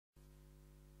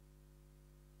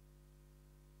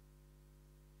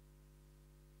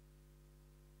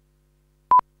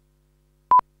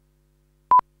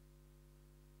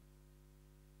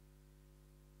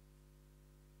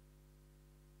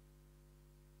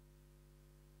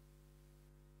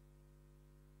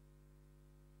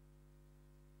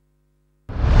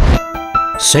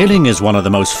Sailing is one of the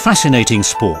most fascinating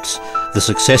sports. The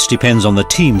success depends on the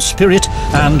team spirit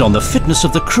and on the fitness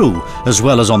of the crew, as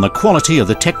well as on the quality of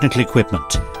the technical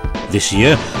equipment. This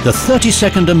year, the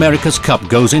 32nd America's Cup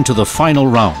goes into the final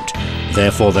round.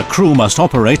 Therefore, the crew must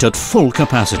operate at full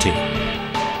capacity.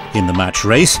 In the match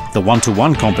race, the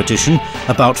one-to-one competition,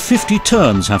 about 50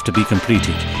 turns have to be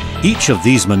completed. Each of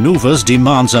these maneuvers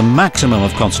demands a maximum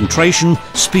of concentration,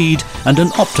 speed, and an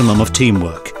optimum of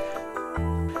teamwork.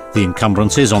 The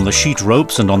encumbrances on the sheet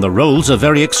ropes and on the rolls are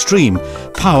very extreme.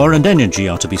 Power and energy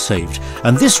are to be saved,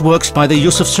 and this works by the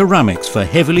use of ceramics for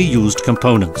heavily used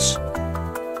components.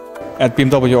 At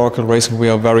BMW Oracle Racing, we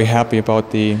are very happy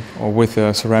about with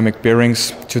the ceramic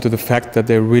bearings due to the fact that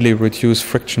they really reduce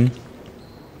friction.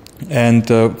 And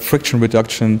friction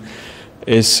reduction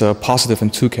is positive in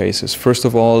two cases. First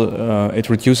of all, it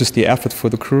reduces the effort for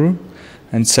the crew.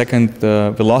 And second,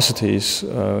 the velocities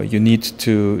you need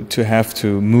to have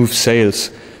to move sails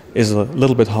is a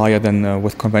little bit higher than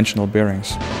with conventional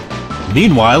bearings.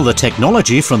 Meanwhile, the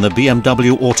technology from the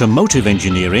BMW automotive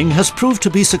engineering has proved to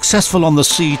be successful on the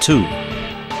sea too.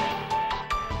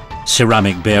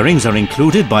 Ceramic bearings are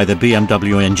included by the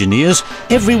BMW engineers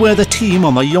everywhere the team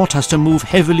on the yacht has to move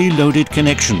heavily loaded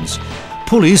connections.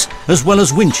 Pulleys as well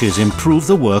as winches improve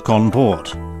the work on board.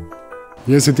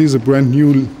 Yes, it is a brand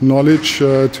new knowledge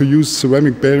to use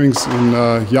ceramic bearings in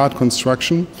yacht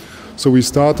construction. So we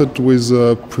started with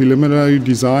preliminary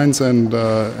designs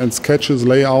and sketches,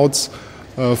 layouts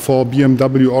for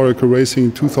BMW Oracle Racing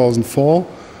in 2004.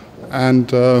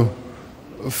 And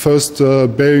first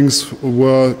bearings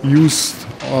were used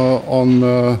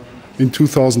in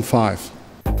 2005.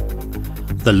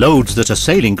 The loads that a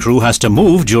sailing crew has to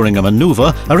move during a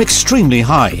maneuver are extremely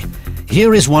high.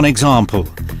 Here is one example.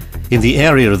 In the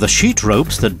area of the sheet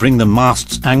ropes that bring the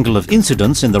mast's angle of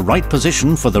incidence in the right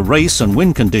position for the race and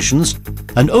wind conditions,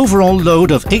 an overall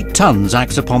load of 8 tons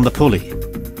acts upon the pulley.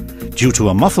 Due to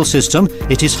a muffle system,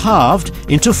 it is halved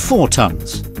into 4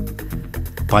 tons.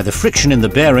 By the friction in the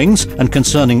bearings and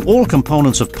concerning all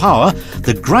components of power,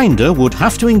 the grinder would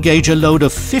have to engage a load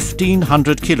of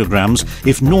 1,500 kilograms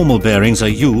if normal bearings are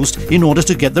used in order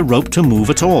to get the rope to move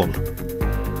at all.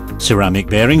 Ceramic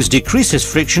bearings decreases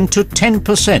friction to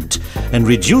 10% and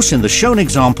reduce, in the shown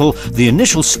example, the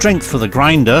initial strength for the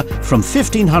grinder from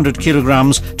 1,500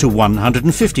 kilograms to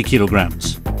 150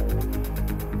 kilograms.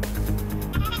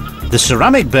 The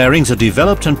ceramic bearings are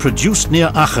developed and produced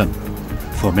near Aachen.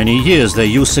 For many years they're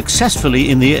used successfully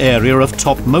in the area of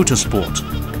top motorsport.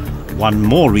 One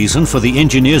more reason for the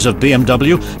engineers of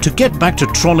BMW to get back to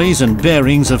trolleys and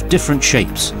bearings of different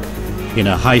shapes. In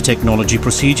a high-technology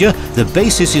procedure, the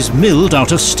basis is milled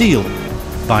out of steel.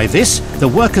 By this, the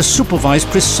workers supervise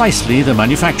precisely the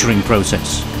manufacturing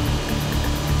process.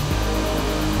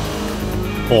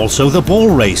 Also, the ball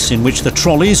race in which the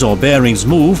trolleys or bearings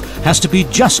move has to be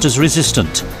just as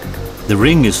resistant. The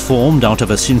ring is formed out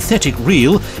of a synthetic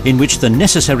reel in which the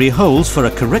necessary holes for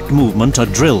a correct movement are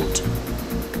drilled.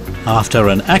 After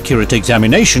an accurate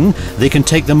examination, they can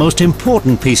take the most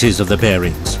important pieces of the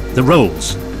bearings, the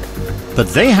rolls. But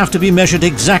they have to be measured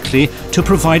exactly to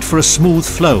provide for a smooth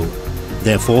flow.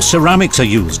 Therefore, ceramics are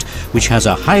used, which has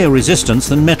a higher resistance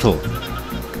than metal.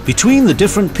 Between the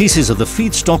different pieces of the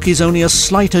feedstock is only a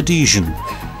slight adhesion.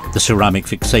 The ceramic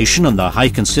fixation and the high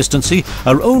consistency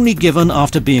are only given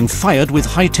after being fired with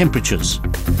high temperatures.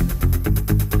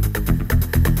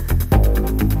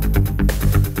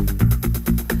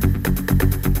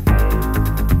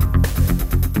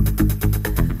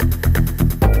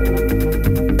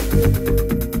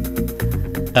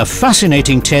 A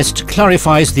fascinating test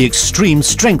clarifies the extreme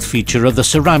strength feature of the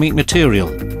ceramic material.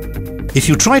 If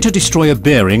you try to destroy a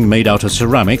bearing made out of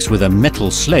ceramics with a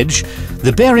metal sledge,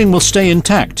 the bearing will stay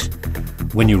intact.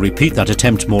 When you repeat that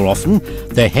attempt more often,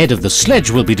 the head of the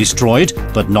sledge will be destroyed,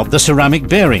 but not the ceramic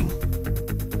bearing.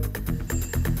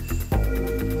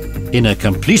 In a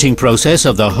completing process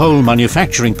of the whole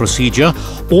manufacturing procedure,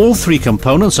 all 3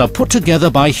 components are put together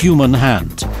by human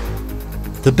hand.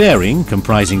 The bearing,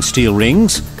 comprising steel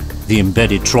rings, the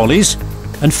embedded trolleys,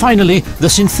 and finally the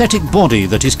synthetic body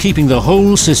that is keeping the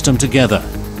whole system together.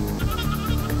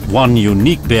 One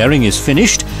unique bearing is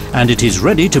finished and it is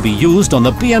ready to be used on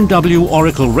the BMW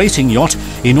Oracle Racing yacht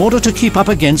in order to keep up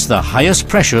against the highest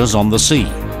pressures on the sea.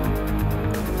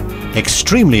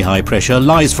 Extremely high pressure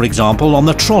lies, for example, on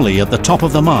the trolley at the top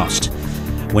of the mast.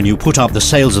 When you put up the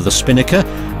sails of the spinnaker,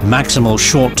 maximal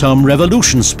short-term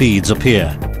revolution speeds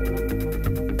appear.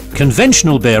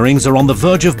 Conventional bearings are on the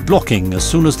verge of blocking as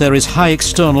soon as there is high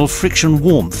external friction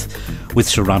warmth. With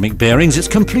ceramic bearings it's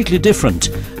completely different.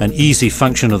 An easy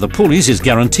function of the pulleys is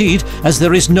guaranteed as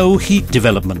there is no heat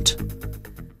development.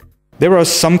 There are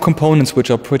some components which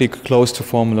are pretty close to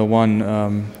Formula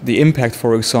One. The impact,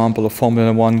 for example, a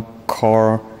Formula One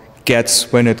car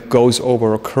gets when it goes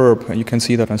over a curb, and you can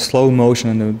see that in slow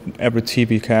motion in every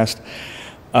TV cast,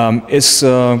 is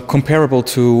comparable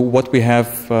to what we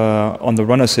have on the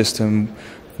runner system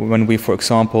when we, for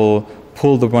example,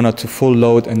 pull the runner to full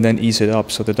load and then ease it up.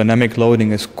 So the dynamic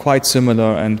loading is quite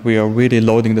similar, and we are really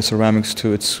loading the ceramics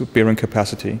to its bearing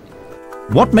capacity.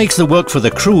 What makes the work for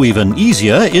the crew even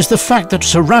easier is the fact that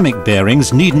ceramic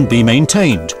bearings needn't be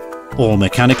maintained. All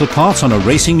mechanical parts on a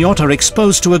racing yacht are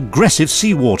exposed to aggressive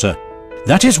seawater.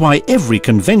 That is why every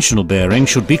conventional bearing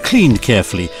should be cleaned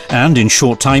carefully and in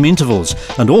short time intervals,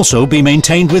 and also be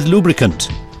maintained with lubricant.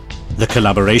 The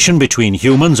collaboration between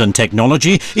humans and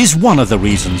technology is one of the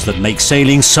reasons that makes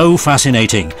sailing so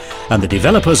fascinating, and the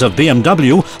developers of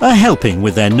BMW are helping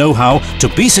with their know-how to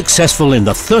be successful in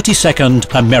the 32nd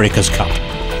America's Cup.